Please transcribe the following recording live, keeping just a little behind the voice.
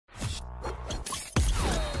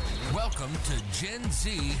Welcome to Gen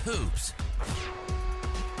Z Hoops,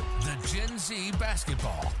 the Gen Z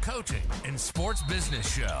basketball, coaching, and sports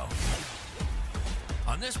business show.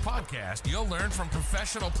 On this podcast, you'll learn from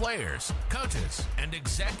professional players, coaches, and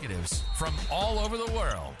executives from all over the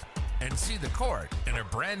world and see the court in a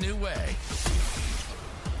brand new way.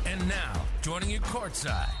 And now, joining you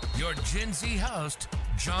courtside, your Gen Z host,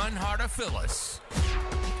 John Hartophilus.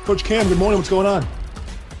 Coach Cam, good morning. What's going on?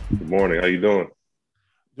 Good morning. How you doing?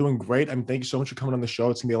 Doing great. Thank you so much for coming on the show.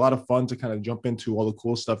 It's gonna be a lot of fun to kind of jump into all the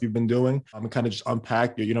cool stuff you've been doing. And kind of just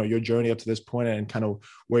unpack your journey up to this point and kind of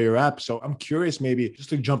where you're at. So I'm curious, maybe just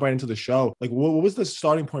to jump right into the show, like what was the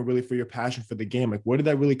starting point really for your passion for the game? Like where did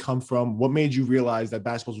that really come from? What made you realize that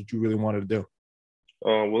basketball is what you really wanted to do?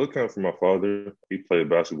 Well, it came from my father. He played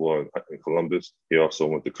basketball in Columbus. He also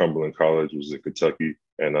went to Cumberland College, which was in Kentucky.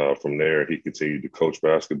 And from there, he continued to coach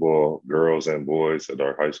basketball, girls and boys, at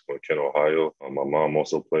our high school in Kent, Ohio. My mom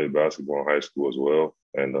also played basketball in high school as well.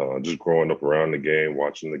 And just growing up around the game,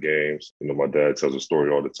 watching the games. My dad tells a story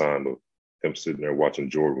all the time of him sitting there watching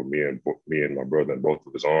Jordan with me and my brother in both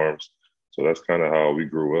of his arms. So that's kind of how we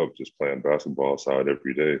grew up, just playing basketball outside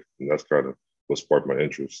every day. And that's kind of what sparked my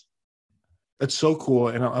interest. That's so cool.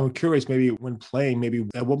 And I'm curious, maybe when playing, maybe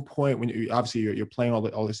at one point when you're playing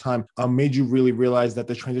all this time, made you really realize that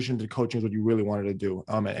the transition to coaching is what you really wanted to do.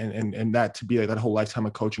 And that to be like that whole lifetime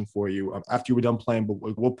of coaching for you after you were done playing. But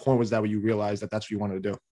what point was that where you realized that that's what you wanted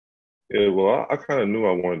to do? Yeah, well, I kind of knew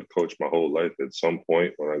I wanted to coach my whole life at some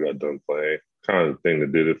point when I got done playing. Kind of the thing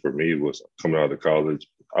that did it for me was coming out of college.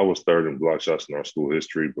 I was third in block shots in our school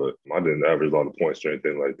history, but I didn't average a lot of points or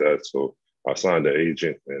anything like that. So I signed an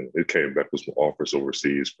agent, and it came back with some offers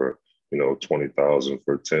overseas for, $20,000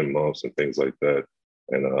 for 10 months and things like that.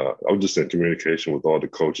 And I was just in communication with all the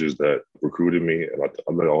coaches that recruited me, and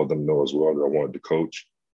I let all of them know as well that I wanted to coach.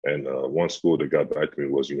 And one school that got back to me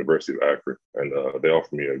was University of Akron, and they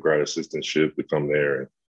offered me a grad assistantship to come there and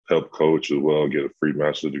help coach as well, get a free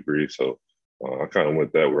master's degree. So I kind of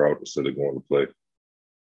went that route instead of going to play.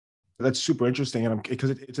 That's super interesting, and because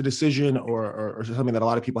it's a decision or something that a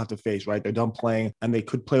lot of people have to face, right? They're done playing, and they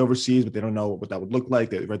could play overseas, but they don't know what that would look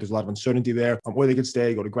like. Right? There's a lot of uncertainty there. Or they could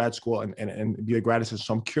stay, go to grad school, and be a grad assistant.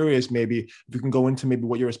 So I'm curious, maybe if you can go into maybe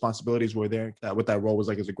what your responsibilities were there, what that role was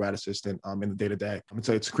like as a grad assistant in the day to day.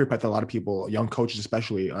 It's a career path that a lot of people, young coaches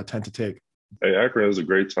especially, tend to take. Hey, Akron is a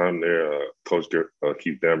great time there. Coach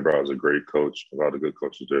Keith Danbrow is a great coach. A lot of good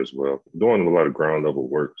coaches there as well. Doing a lot of ground level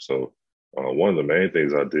work. So one of the main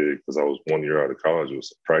things I did, because I was 1 year out of college,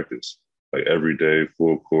 was practice. Like every day,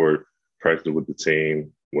 full court, practice with the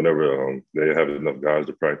team. Whenever they have enough guys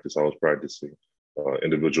to practice, I was practicing.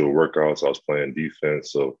 Individual workouts, I was playing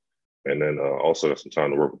defense. So, and then also got some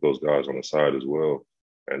time to work with those guys on the side as well.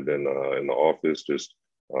 And then in the office, just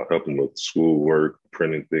helping with schoolwork,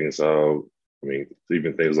 printing things out. I mean,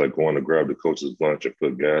 even things like going to grab the coach's lunch and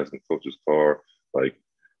put gas in the coach's car. Like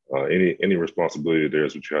any responsibility there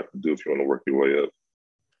is what you have to do if you want to work your way up.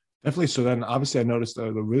 Definitely. So then obviously I noticed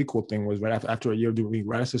the really cool thing was right after a year of doing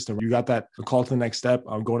grad assistant, you got that call to the next step,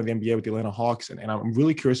 going to the NBA with the Atlanta Hawks. And I'm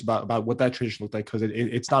really curious about what that transition looked like, because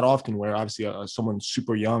it's not often where obviously someone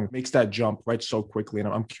super young makes that jump right so quickly. And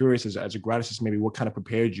I'm curious as a grad assistant, maybe what kind of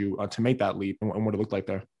prepared you to make that leap and what it looked like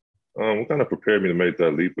there. What kind of prepared me to make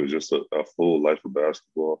that leap was just a full life of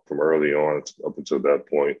basketball from early on up until that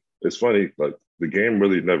point. It's funny, like the game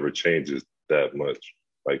really never changes that much.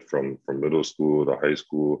 Like from middle school to high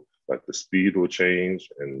school, like the speed will change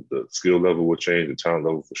and the skill level will change, the talent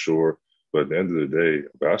level for sure. But at the end of the day,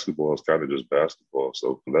 basketball is kind of just basketball.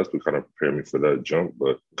 So that's what kind of prepared me for that jump.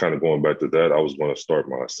 But kind of going back to that, I was going to start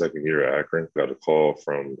my second year at Akron. Got a call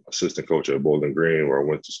from assistant coach at Bowling Green, where I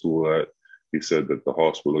went to school at. He said that the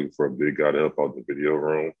Hawks were looking for a big guy to help out in the video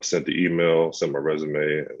room. I sent the email, sent my resume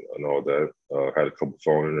and all that. Had a couple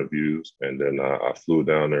phone interviews. And then I flew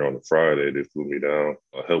down there on a Friday. They flew me down,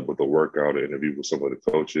 helped with the workout, an interview with some of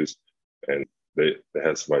the coaches. And they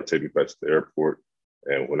had somebody take me back to the airport.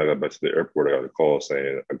 And when I got back to the airport, I got a call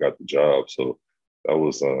saying I got the job. So that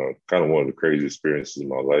was kind of one of the crazy experiences in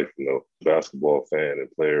my life. Basketball fan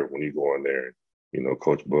and player, when you go in there,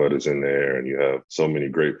 Coach Bud is in there and you have so many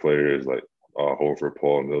great players like Horford,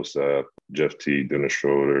 Paul Millsap, Jeff T, Dennis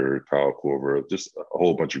Schroeder, Kyle Korver, just a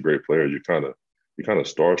whole bunch of great players. You're kind of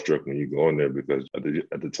starstruck when you go in there, because at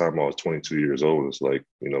the time I was 22 years old. It's like,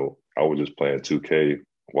 I was just playing 2K,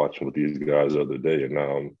 watching with these guys the other day, and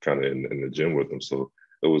now I'm kind of in the gym with them. So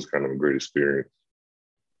it was kind of a great experience.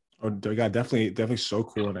 Oh, God, definitely so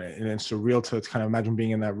cool, and it's surreal to kind of imagine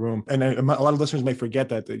being in that room. And a lot of listeners may forget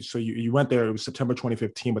that. So you went there. It was September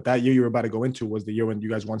 2015, but that year you were about to go into was the year when you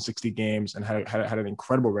guys won 60 games and had an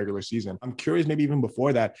incredible regular season. I'm curious, maybe even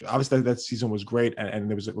before that. Obviously, that season was great, and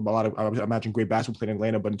there was a lot of, I imagine, great basketball played in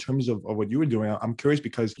Atlanta. But in terms of what you were doing, I'm curious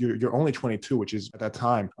because you're only 22, which is at that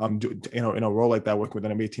time, in a role like that, working with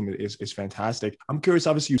an NBA team is fantastic. I'm curious.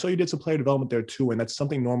 Obviously, you did some player development there too, and that's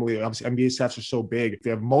something normally. Obviously, NBA staffs are so big;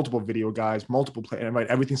 they have multiple video guys, multiple players, and right,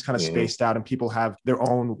 everything's kind of spaced out, and people have their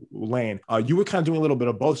own lane. You were kind of doing a little bit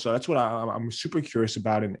of both, so that's what I'm super curious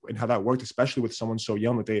about, and how that worked, especially with someone so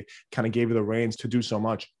young that they kind of gave you the reins to do so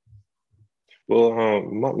much. Well,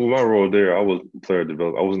 my role there, I was player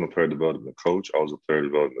development. I wasn't a player development coach. I was a player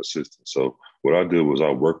development assistant. So what I did was I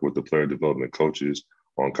worked with the player development coaches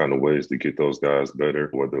on kind of ways to get those guys better,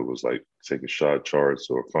 whether it was like taking shot charts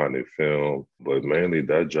or finding film. But mainly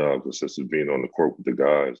that job consisted of being on the court with the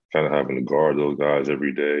guys, kind of having to guard those guys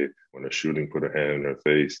every day when they're shooting, put a hand in their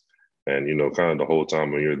face. And, kind of the whole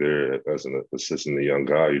time when you're there as an assistant, a young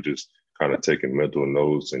guy, you just kind of taking mental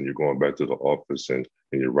notes and you're going back to the office and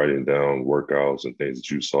you're writing down workouts and things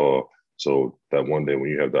that you saw. So that one day when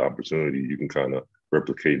you have the opportunity, you can kind of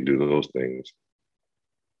replicate and do those things.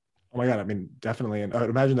 Oh my God, I mean, definitely. And I would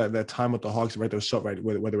imagine that time with the Hawks, right, there was so, right,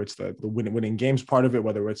 whether it's the winning games part of it,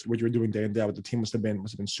 whether it's what you were doing day in, day out with the team must have been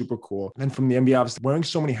super cool. And then from the NBA, obviously, wearing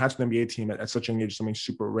so many hats with the NBA team at such a young age is something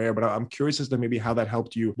super rare. But I'm curious as to maybe how that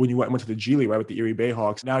helped you when you went to the G League, right, with the Erie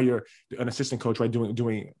Bayhawks. Now you're an assistant coach, right,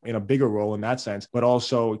 doing in a bigger role in that sense, but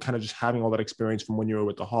also kind of just having all that experience from when you were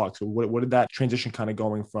with the Hawks. So what did that transition kind of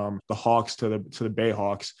going from the Hawks to the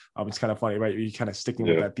Bayhawks? It's kind of funny, right? You kind of sticking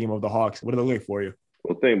with that theme of the Hawks. What did it look like for you?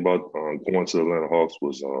 Well, the thing about going to the Atlanta Hawks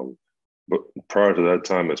was, but prior to that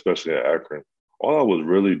time, especially at Akron, all I was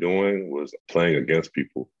really doing was playing against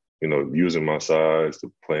people, using my size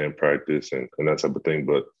to play in practice and that type of thing.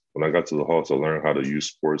 But when I got to the Hawks, I learned how to use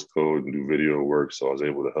sports code and do video work. So I was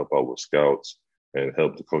able to help out with scouts and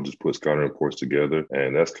help the coaches put scouting reports together.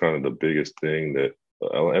 And that's kind of the biggest thing that,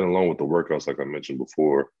 and along with the workouts, like I mentioned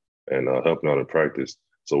before, and helping out in practice.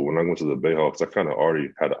 So when I went to the Bayhawks, I kind of already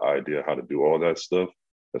had an idea how to do all that stuff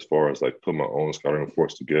as far as like put my own scouting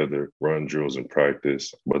reports together, run drills in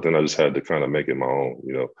practice. But then I just had to kind of make it my own,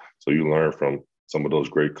 So you learn from some of those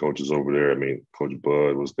great coaches over there. I mean, Coach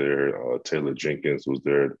Bud was there. Taylor Jenkins was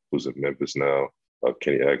there, who's at Memphis now.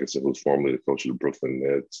 Kenny Atkinson, who's formerly the coach of the Brooklyn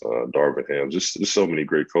Nets. Darvin Ham, just so many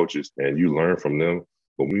great coaches. And you learn from them.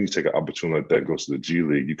 But when you take an opportunity like that, goes to the G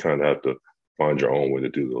League, you kind of have to find your own way to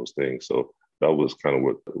do those things. So that was kind of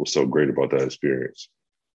what was so great about that experience.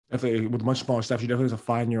 Definitely, with much smaller staff, you definitely have to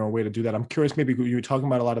find your own way to do that. I'm curious, maybe you were talking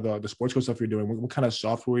about a lot of the sports code stuff you're doing. What kind of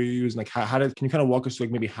software you use? Like, can you kind of walk us through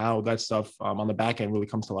maybe how that stuff on the back end really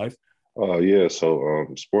comes to life? Yeah, so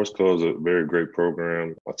Sports Code is a very great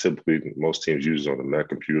program. Typically, most teams use it on the Mac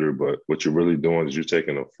computer, but what you're really doing is you're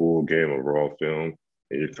taking a full game of raw film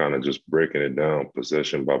and you're kind of just breaking it down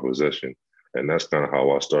possession by possession. And that's kind of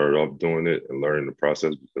how I started off doing it and learning the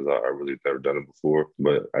process because I really never done it before.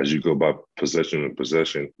 But as you go by possession and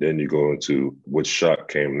possession, then you go into which shot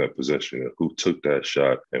came in that possession and who took that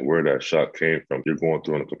shot and where that shot came from. You're going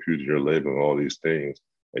through on the computer, you're labeling all these things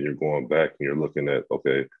and you're going back and you're looking at,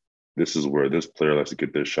 okay, this is where this player likes to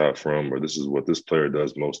get their shot from, or this is what this player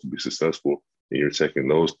does most to be successful. And you're taking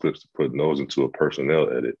those clips and putting those into a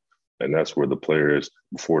personnel edit. And that's where the players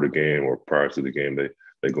before the game or prior to the game,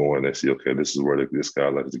 they go in and see, okay, this is where this guy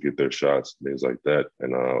likes to get their shots, things like that.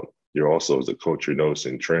 And you're also, as a coach, you're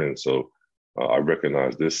noticing trends. So I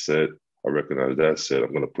recognize this set, I recognize that set.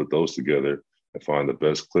 I'm going to put those together and find the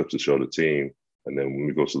best clips to show the team. And then when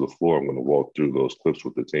we go to the floor, I'm going to walk through those clips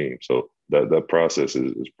with the team. So that process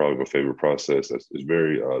is probably my favorite process. It's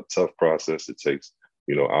very tough process. It takes,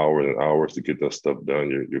 hours and hours to get that stuff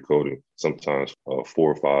done. You're coding sometimes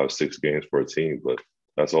 4, 5, 6 games for a team, but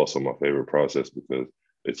that's also my favorite process because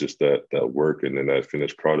it's just that work and then that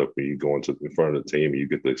finished product when you go in front of the team and you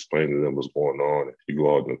get to explain to them what's going on. You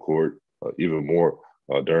go out in the court, even more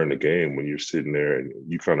during the game when you're sitting there and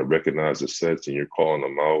you kind of recognize the sets and you're calling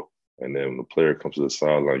them out. And then when the player comes to the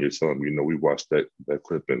sideline, you're telling them, we watched that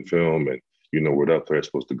clip in film and where that player's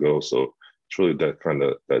supposed to go. So it's really that kind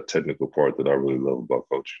of that technical part that I really love about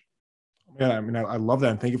coaching. Yeah, I mean, I love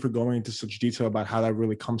that. And thank you for going into such detail about how that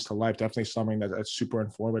really comes to life. Definitely something that's super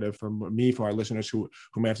informative for me, for our listeners who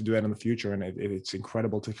may have to do that in the future. And it's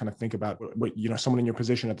incredible to kind of think about what, someone in your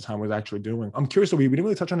position at the time was actually doing. I'm curious, so we didn't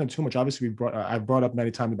really touch on it too much. Obviously, I've brought up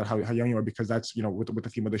many times about how young you are, because that's, with the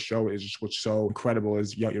theme of the show is just what's so incredible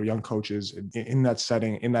is your young coaches in that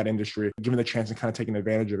setting, in that industry, given the chance and kind of taking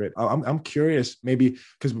advantage of it. I'm curious, maybe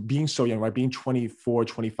because being so young, right, being 24,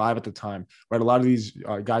 25 at the time, right, a lot of these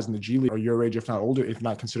guys in the G League are your age, if not older, if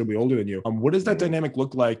not considerably older than you. What does that dynamic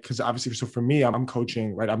look like? Because obviously, so for me, I'm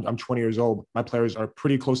coaching, right? I'm 20 years old. My players are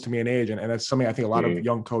pretty close to me in age. And that's something I think a lot of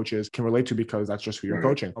young coaches can relate to, because that's just who you're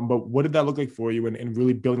coaching. But what did that look like for you in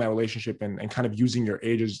really building that relationship and kind of using your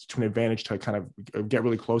ages to an advantage to kind of get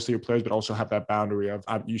really close to your players, but also have that boundary of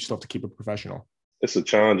you still have to keep it professional? It's a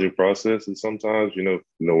challenging process, and sometimes,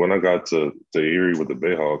 when I got to Erie with the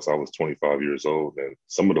Bayhawks, I was 25 years old, and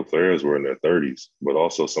some of the players were in their 30s, but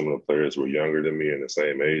also some of the players were younger than me and the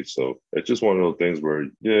same age. So it's just one of those things where,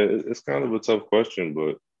 it's kind of a tough question,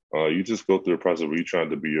 but you just go through the process where you're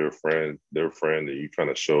trying to be their friend, and you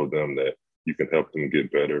kind of show them that you can help them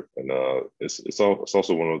get better. And it's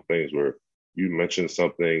also one of those things where you mention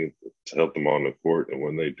something to help them on the court, and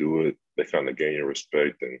when they do it, they kind of gain your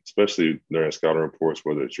respect. And especially during scouting reports,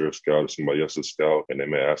 whether it's your scout or somebody else's scout, and they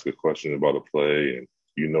may ask a question about a play, and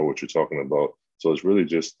you know what you're talking about. So it's really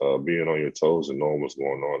just being on your toes and knowing what's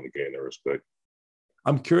going on to gain their respect.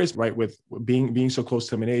 I'm curious, right, with being so close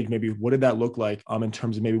to them in age, maybe what did that look like in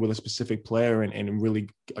terms of maybe with a specific player and really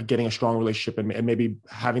getting a strong relationship and maybe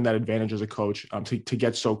having that advantage as a coach to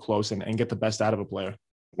get so close and get the best out of a player?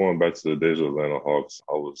 Going back to the days of Atlanta Hawks,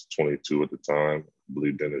 I was 22 at the time. I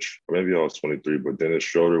believe maybe I was 23, but Dennis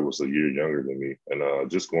Schroeder was a year younger than me. And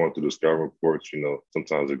just going through the scouting reports,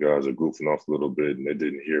 sometimes the guys are goofing off a little bit and they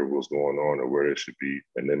didn't hear what was going on or where they should be.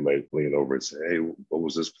 And they might lean over and say, hey, what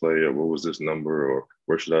was this play, or what was this number, or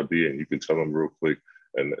where should I be? And you can tell them real quick.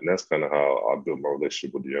 And that's kind of how I built my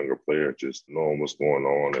relationship with the younger player, just knowing what's going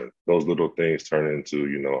on. And those little things turn into,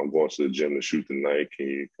 I'm going to the gym to shoot tonight. Can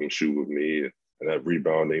you come shoot with me? And that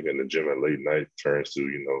rebounding in the gym at late night turns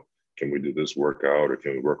to, can we do this workout or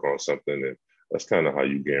can we work on something? And that's kind of how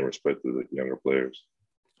you gain respect to the younger players.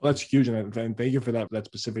 Well, that's huge. And thank you for that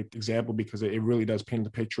specific example, because it really does paint the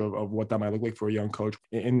picture of what that might look like for a young coach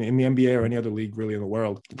in the NBA or any other league really in the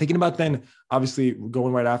world. Thinking about then, obviously,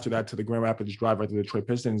 going right after that to the Grand Rapids Drive, right to the Detroit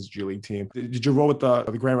Pistons G League team. Did your role with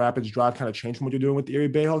the Grand Rapids Drive kind of change from what you're doing with the Erie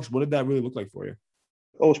Bayhawks? What did that really look like for you?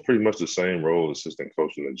 I was pretty much the same role, assistant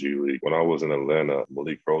coach in the G League. When I was in Atlanta,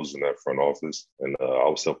 Malik Rose was in that front office, and I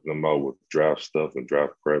was helping them out with draft stuff and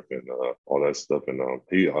draft prep and all that stuff. And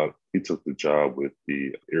he took the job with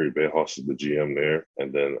the Erie Bayhawks as the GM there,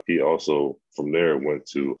 and then he also from there went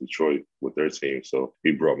to Detroit with their team. So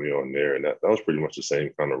he brought me on there, and that was pretty much the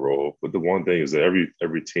same kind of role. But the one thing is that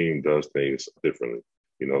every team does things differently,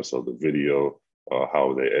 So the video,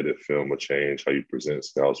 how they edit film will change, how you present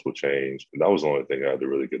scouts will change. And that was the only thing I had to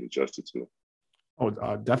really get adjusted to. Oh,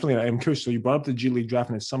 definitely. I'm curious. So you brought up the G League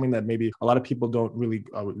draft, and it's something that maybe a lot of people don't really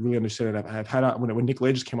understand. And I've had when Nick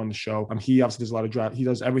Lages came on the show, he obviously does a lot of draft. He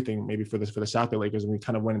does everything maybe for the South Bay Lakers, and we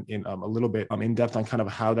kind of went in a little bit in depth on kind of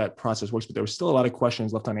how that process works. But there were still a lot of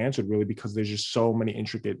questions left unanswered, really, because there's just so many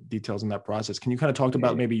intricate details in that process. Can you kind of talk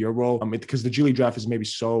about maybe your role? Because the G League draft is maybe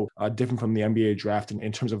so different from the NBA draft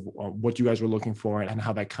in terms of what you guys were looking for and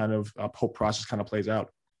how that kind of whole process kind of plays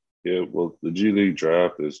out. Yeah, well, the G League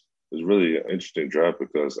draft is really an interesting draft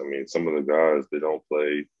because, some of the guys, they don't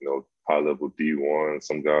play, high-level D1.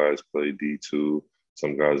 Some guys play D2.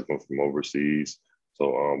 Some guys come from overseas.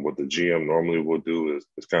 So what the GM normally will do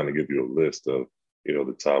is kind of give you a list of,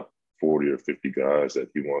 the top 40 or 50 guys that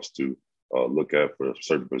he wants to look at for a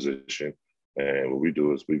certain position. And what we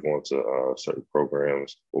do is we go into certain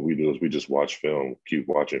programs. What we do is we just watch film, keep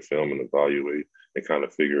watching film and evaluate and kind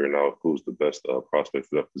of figuring out who's the best prospect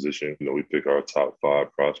for that position. We pick our top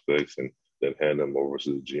 5 prospects and then hand them over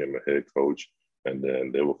to the GM and head coach. And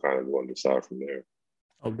then they will kind of go and decide from there.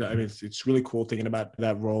 Oh, it's really cool thinking about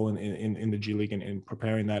that role in the G League and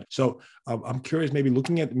preparing that. So I'm curious, maybe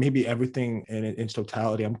looking at maybe everything in its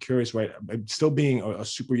totality. I'm curious, right? Still being a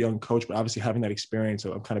super young coach, but obviously having that experience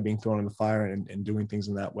of kind of being thrown in the fire and doing things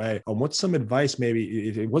in that way. What's some advice, maybe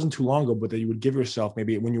it wasn't too long ago, but that you would give yourself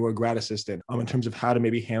maybe when you were a grad assistant in terms of how to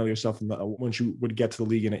maybe handle yourself once you would get to the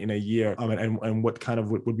league in a year and what kind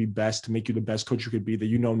of would be best to make you the best coach you could be that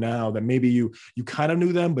now that maybe you kind of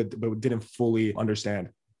knew them, but didn't fully understand?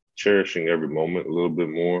 Cherishing every moment a little bit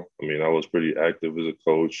more. I was pretty active as a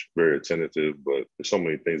coach, very attentive, but there's so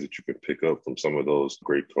many things that you can pick up from some of those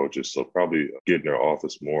great coaches. So probably get in their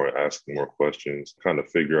office more and asking more questions, kind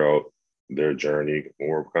of figure out, their journey,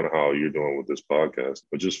 or kind of how you're doing with this podcast,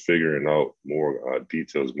 but just figuring out more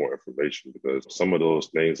details, more information, because some of those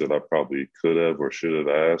things that I probably could have or should have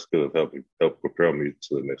asked could have helped propel me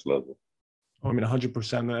to the next level. I mean,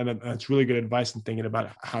 100%. And that's really good advice in thinking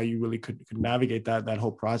about how you really could navigate that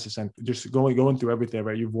whole process and just going through everything,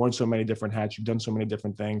 right? You've worn so many different hats. You've done so many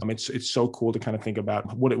different things. It's so cool to kind of think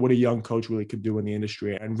about what a young coach really could do in the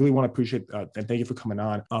industry, and really want to appreciate and thank you for coming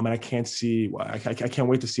on. And I can't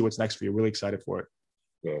wait to see what's next for you. Really excited for it.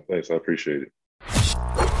 No, thanks. I appreciate it.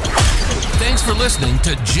 Thanks for listening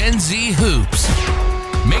to Gen Z Hoops.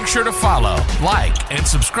 Make sure to follow, like, and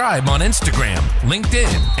subscribe on Instagram,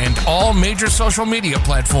 LinkedIn, and all major social media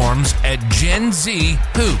platforms at Gen Z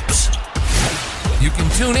Hoops. You can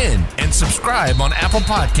tune in and subscribe on Apple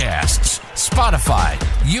Podcasts, Spotify,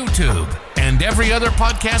 YouTube, and every other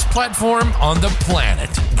podcast platform on the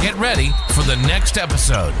planet. Get ready for the next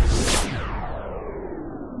episode.